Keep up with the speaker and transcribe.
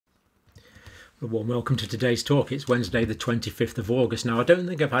A warm welcome to today's talk. It's Wednesday the 25th of August. Now I don't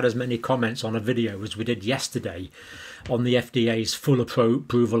think I've had as many comments on a video as we did yesterday on the FDA's full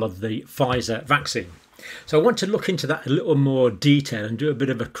approval of the Pfizer vaccine. So I want to look into that a little more detail and do a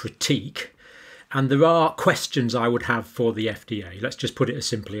bit of a critique. And there are questions I would have for the FDA. Let's just put it as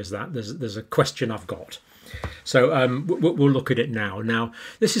simply as that. There's a question I've got. So we'll look at it now. Now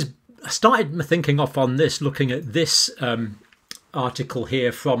I started thinking off on this, looking at this article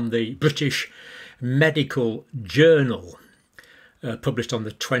here from the British Medical Journal, published on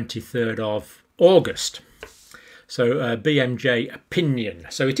the 23rd of August. So BMJ opinion.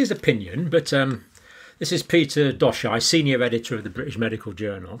 So it is opinion, but this is Peter Doshi, senior editor of the British Medical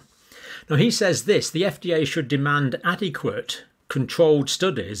Journal. Now he says this: the FDA should demand adequate controlled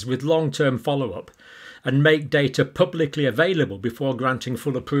studies with long-term follow-up and make data publicly available before granting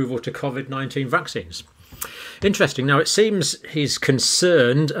full approval to COVID-19 vaccines. Interesting. Now, it seems he's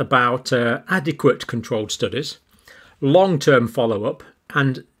concerned about adequate controlled studies, long-term follow-up,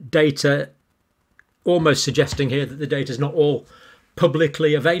 and data, almost suggesting here that the data is not all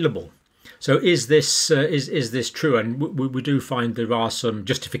publicly available. So is this true? And we do find there are some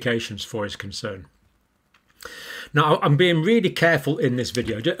justifications for his concern. Now, I'm being really careful in this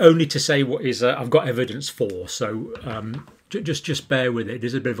video, only to say what is I've got evidence for. So just bear with it. It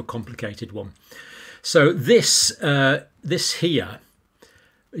is a bit of a complicated one. So this here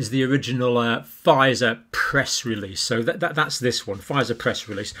is the original Pfizer press release. So that's this one, Pfizer press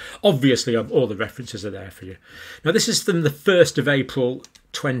release. Obviously, all the references are there for you. Now, this is from the 1st of April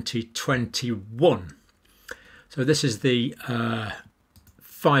 2021. So this is the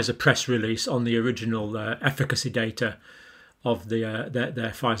Pfizer press release on the original efficacy data of their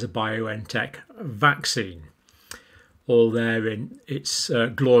Pfizer BioNTech vaccine. All there in its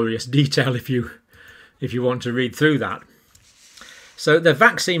glorious detail if you want to read through that. So the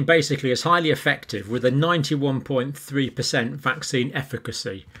vaccine basically is highly effective with a 91.3% vaccine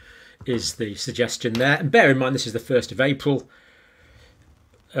efficacy is the suggestion there. And bear in mind, this is the 1st of April,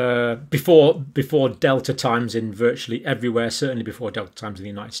 before Delta times in virtually everywhere, certainly before Delta times in the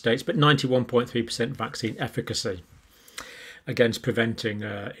United States, but 91.3% vaccine efficacy against preventing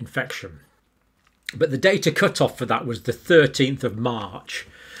infection. But the data cutoff for that was the 13th of March.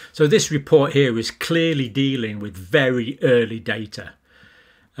 So this report here is clearly dealing with very early data,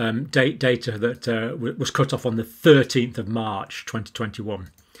 data that was cut off on the 13th of March 2021.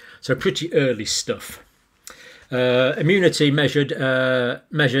 So pretty early stuff. Immunity measured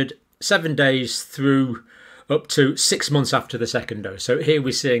 7 days through up to 6 months after the second dose. So here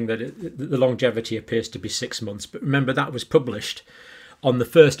we're seeing that the longevity appears to be 6 months. But remember, that was published on the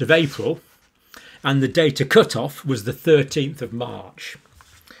 1st of April, and the data cutoff was the 13th of March.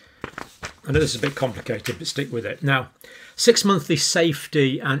 I know this is a bit complicated, but stick with it. Now, 6-monthly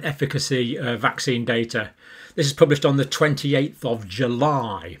safety and efficacy vaccine data. This is published on the 28th of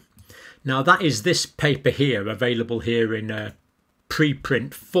July. Now, that is this paper here, available here in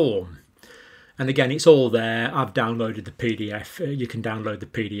preprint form. And again, it's all there. I've downloaded the PDF. You can download the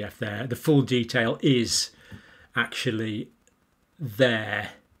PDF there. The full detail is actually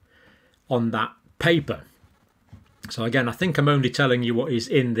there on that paper. So again, I think I'm only telling you what is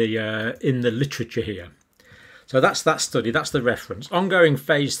in the literature here. So that's that study, that's the reference. Ongoing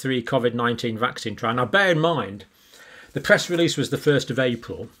phase 3 COVID-19 vaccine trial. Now bear in mind, the press release was the 1st of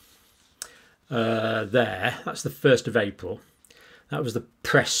April. That's the 1st of April. That was the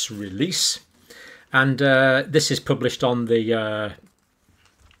press release. And this is published on the,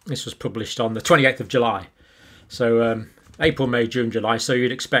 this was published on the 28th of July. So April, May, June, July. So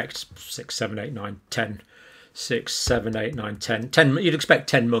you'd expect 6, 7, 8, 9, 10. 6, 7, 8, 9, 10. You'd expect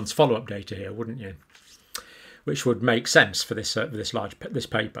 10 months follow-up data here, wouldn't you? Which would make sense for this this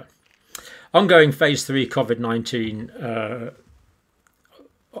paper. Ongoing phase 3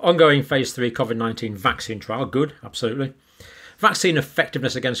 COVID-19 vaccine trial. Good, absolutely. Vaccine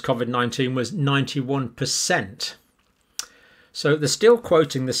effectiveness against COVID-19 was 91%. So they're still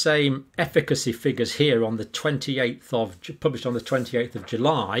quoting the same efficacy figures here on the 28th of published on the 28th of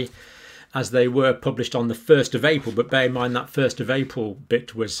July. As they were published on the 1st of April, but bear in mind that 1st of April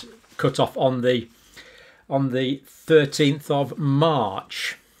bit was cut off on the 13th of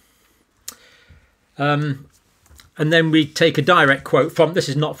March. And then we take a direct quote from, this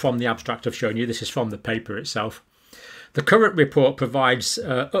is not from the abstract I've shown you, this is from the paper itself. The current report provides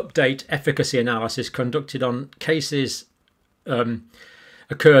update efficacy analysis conducted on cases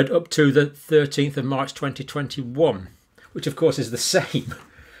occurred up to the 13th of March 2021, which of course is the same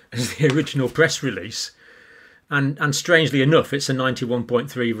as the original press release, and strangely enough, it's a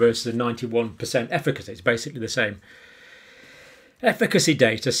 91.3 versus a 91% efficacy. It's basically the same efficacy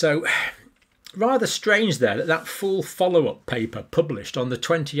data. So rather strange there that that full follow-up paper published on the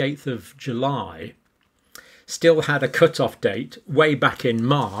 28th of July still had a cut-off date way back in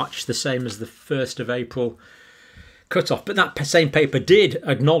March, the same as the 1st of April cut-off. But that same paper did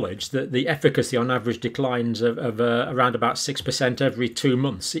acknowledge that the efficacy on average declines of around about 6% every 2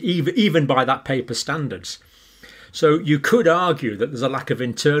 months, even by that paper standards. So you could argue that there's a lack of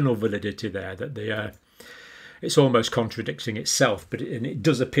internal validity there, that it's almost contradicting itself, but it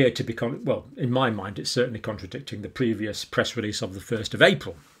does appear to become, well, in my mind, it's certainly contradicting the previous press release of the 1st of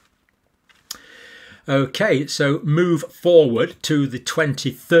April. Okay, so move forward to the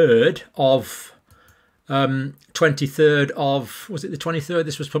 23rd of, was it the 23rd?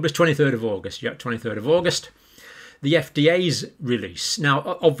 This was published 23rd of August. Yeah, 23rd of August. The FDA's release.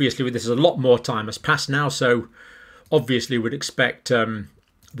 Now, obviously, this is a lot more time has passed now, so obviously we'd expect the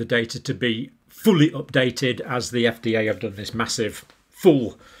data to be fully updated, as the FDA have done this massive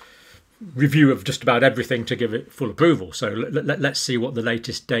full review of just about everything to give it full approval. So let's see what the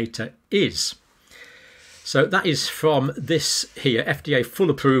latest data is. So that is from this here, FDA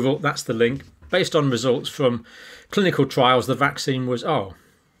Full Approval. That's the link. Based on results from clinical trials, the vaccine was 91%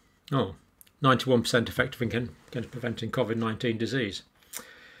 effective against preventing COVID-19 disease.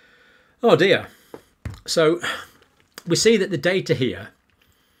 Oh dear. So we see that the data here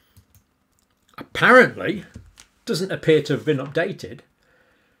apparently doesn't appear to have been updated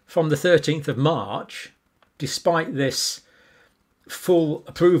from the 13th of March, despite this full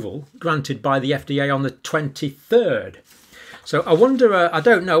approval granted by the FDA on the 23rd. So I wonder. I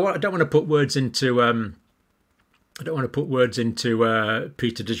don't know. I don't want to put words into.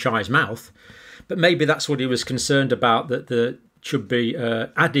 Peter Doshai's mouth, but maybe that's what he was concerned about. That there should be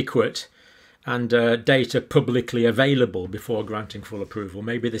adequate and data publicly available before granting full approval.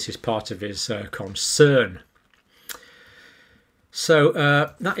 Maybe this is part of his concern. So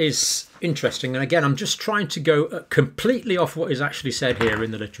that is interesting. And again, I'm just trying to go completely off what is actually said here in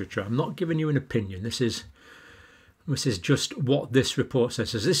the literature. I'm not giving you an opinion. This is just what this report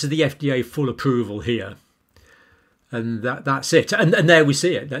says. So this is the FDA full approval here. And that's it. And there we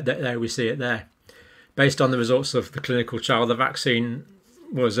see it. There we see it there. Based on the results of the clinical trial, the vaccine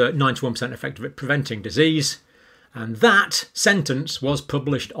was 91% effective at preventing disease. And that sentence was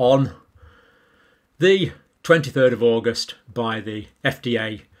published on the 23rd of August by the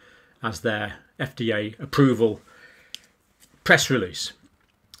FDA as their FDA approval press release.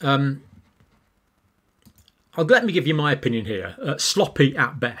 Let me give you my opinion here. Sloppy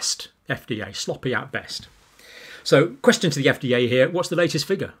at best. FDA, sloppy at best. So, question to the FDA here, what's the latest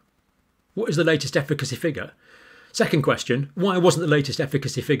figure? What is the latest efficacy figure? Second question, why wasn't the latest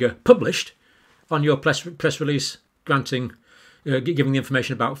efficacy figure published on your press release giving the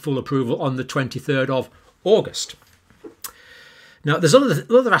information about full approval on the 23rd of August? Now, there's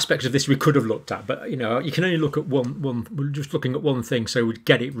other aspects of this we could have looked at, but you can only look at one. We're just looking at one thing, so we'd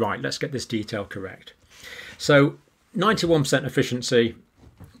get it right. Let's get this detail correct. So, 91% efficiency,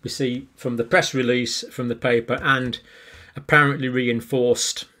 we see from the press release, from the paper, and apparently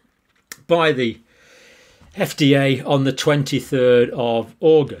reinforced by the FDA on the 23rd of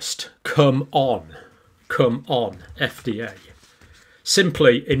August. Come on, FDA.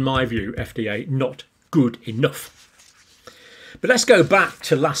 Simply, in my view, FDA, not good enough. But let's go back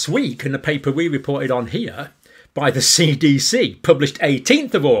to last week and the paper we reported on here by the CDC, published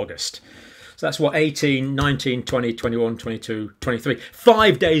 18th of August. So that's what, 18, 19, 20, 21, 22, 23.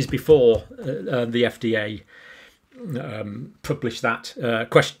 5 days before the FDA published that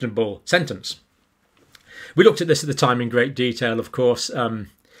questionable sentence. We looked at this at the time in great detail, of course.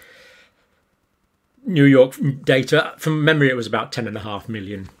 New York data, from memory it was about 10.5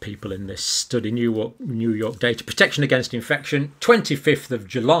 million people in this study. New York data, protection against infection, 25th of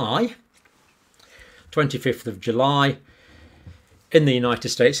July in the United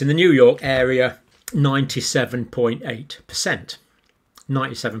States, in the New York area, 97.8%.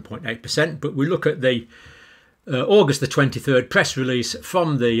 97.8%, but we look at the August the 23rd press release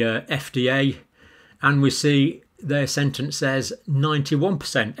from the FDA, and we see their sentence says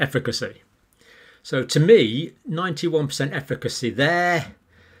 91% efficacy. So to me, 91% efficacy there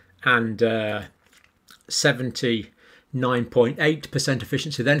and 79.8%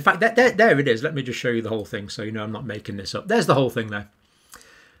 efficiency there. In fact, there it is. Let me just show you the whole thing so you know I'm not making this up. There's the whole thing there.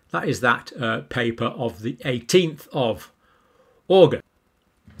 That is that paper of the 18th of August.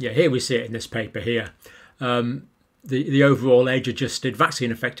 Yeah, here we see it in this paper here. The overall age-adjusted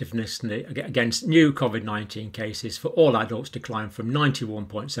vaccine effectiveness against new COVID-19 cases for all adults declined from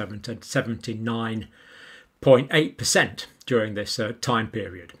 91.7 to 79.8% during this time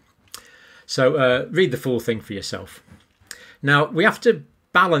period. So read the full thing for yourself. Now, we have to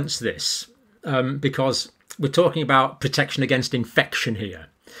balance this because we're talking about protection against infection here.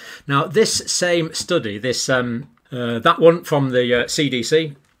 Now, this same study, that one from the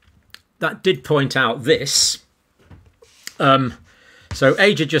CDC, that did point out this. So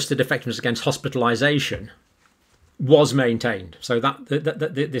age-adjusted effectiveness against hospitalisation was maintained. So that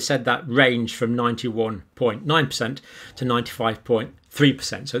they said that ranged from 91.9% to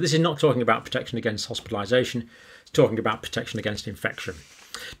 95.3%. So this is not talking about protection against hospitalisation. It's talking about protection against infection.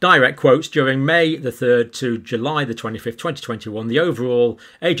 Direct quotes: during May the 3rd to July the 25th, 2021, the overall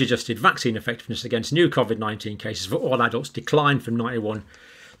age-adjusted vaccine effectiveness against new COVID-19 cases for all adults declined from 91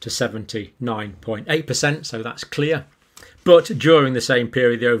 to 79.8%. So that's clear. But during the same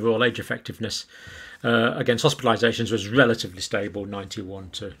period, the overall age effectiveness against hospitalisations was relatively stable,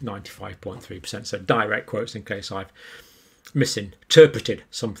 91 to 95.3%. So direct quotes in case I've misinterpreted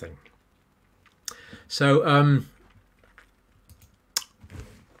something. So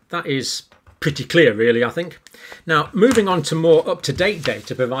that is pretty clear, really, I think. Now, moving on to more up-to-date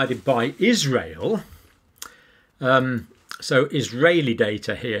data provided by Israel. So Israeli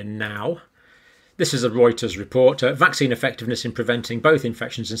data here now. This is a Reuters report. Vaccine effectiveness in preventing both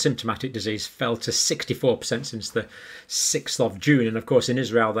infections and symptomatic disease fell to 64% since the 6th of June. And of course, in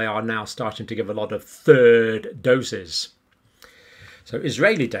Israel, they are now starting to give a lot of third doses. So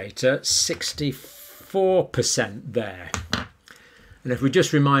Israeli data, 64% there. And if we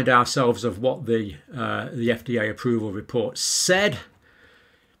just remind ourselves of what the FDA approval report said,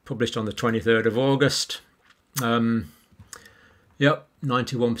 published on the 23rd of August, yep,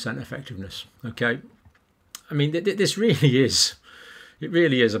 91% effectiveness. Okay, I mean, this really is, it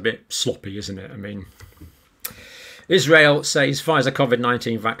really is a bit sloppy, isn't it? I mean, Israel says Pfizer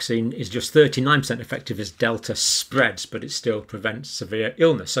COVID-19 vaccine is just 39% effective as Delta spreads, but it still prevents severe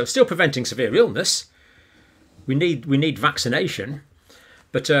illness. So still preventing severe illness. We need vaccination,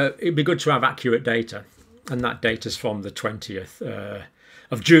 but it'd be good to have accurate data, and that data is from the 20th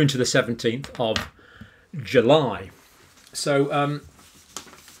of June to the 17th of July. So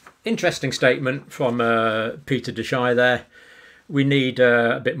interesting statement from Peter Doshi there. We need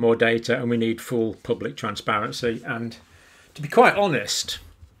a bit more data, and we need full public transparency. And to be quite honest,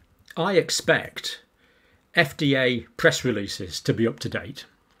 I expect FDA press releases to be up to date.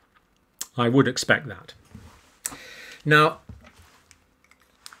 I would expect that. Now,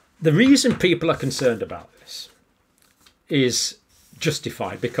 the reason people are concerned about this is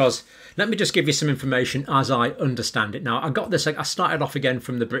justified, because let me just give you some information as I understand it. Now, I got this, I started off again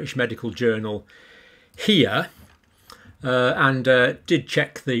from the British Medical Journal here, and did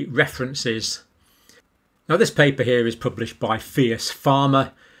check the references. Now, this paper here is published by Fierce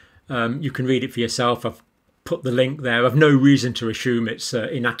Pharma. You can read it for yourself. I've put the link there. I've no reason to assume it's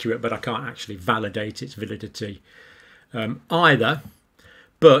inaccurate, but I can't actually validate its validity either.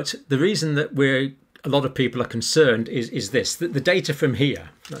 But the reason that a lot of people are concerned is this: that the data from here,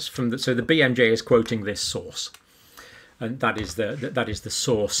 that's from so the BMJ is quoting this source, and that is the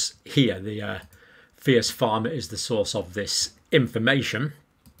source here. The Fierce Pharma is the source of this information.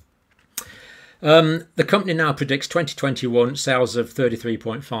 The company now predicts 2021 sales of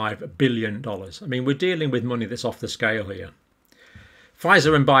 $33.5 billion. I mean, we're dealing with money that's off the scale here.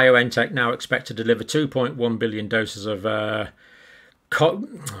 Pfizer and BioNTech now expect to deliver 2.1 billion doses of I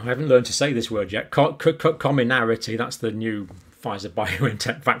haven't learned to say this word yet. Comirnaty, that's the new Pfizer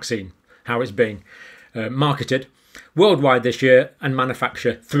BioNTech vaccine, how it's being marketed worldwide this year, and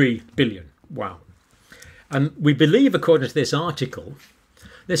manufacture 3 billion. Wow. And we believe, according to this article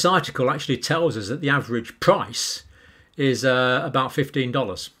actually tells us that the average price is about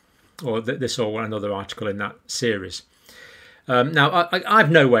 $15, or this or another article in that series. Now,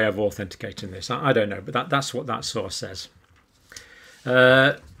 I've no way of authenticating this. I don't know, but that's what that source says.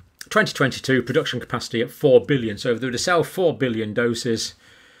 2022 production capacity at 4 billion. So if they were to sell 4 billion doses,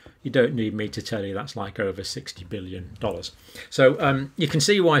 you don't need me to tell you that's like over $60 billion. So you can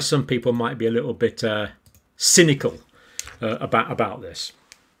see why some people might be a little bit cynical about this.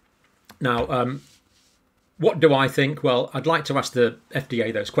 Now, what do I think? Well, I'd like to ask the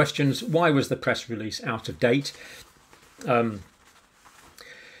FDA those questions. Why was the press release out of date?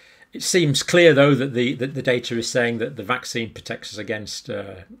 It seems clear, though, that the data is saying that the vaccine protects us against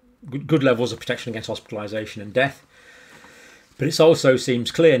good levels of protection against hospitalisation and death. But it also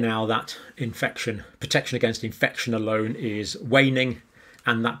seems clear now that protection against infection alone is waning,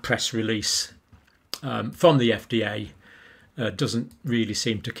 and that press release from the FDA doesn't really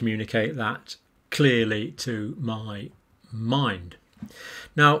seem to communicate that clearly to my mind.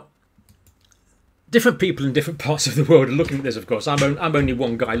 Now, different people in different parts of the world are looking at this, of course. I'm only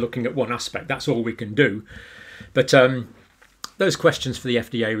one guy looking at one aspect. That's all we can do. But those questions for the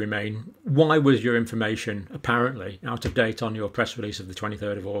FDA remain. Why was your information apparently out of date on your press release of the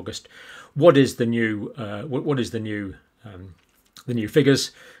 23rd of August? What is the new the new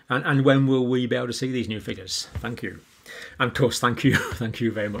figures, and when will we be able to see these new figures? Thank you. And of course, thank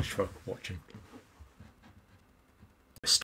you very much for watching.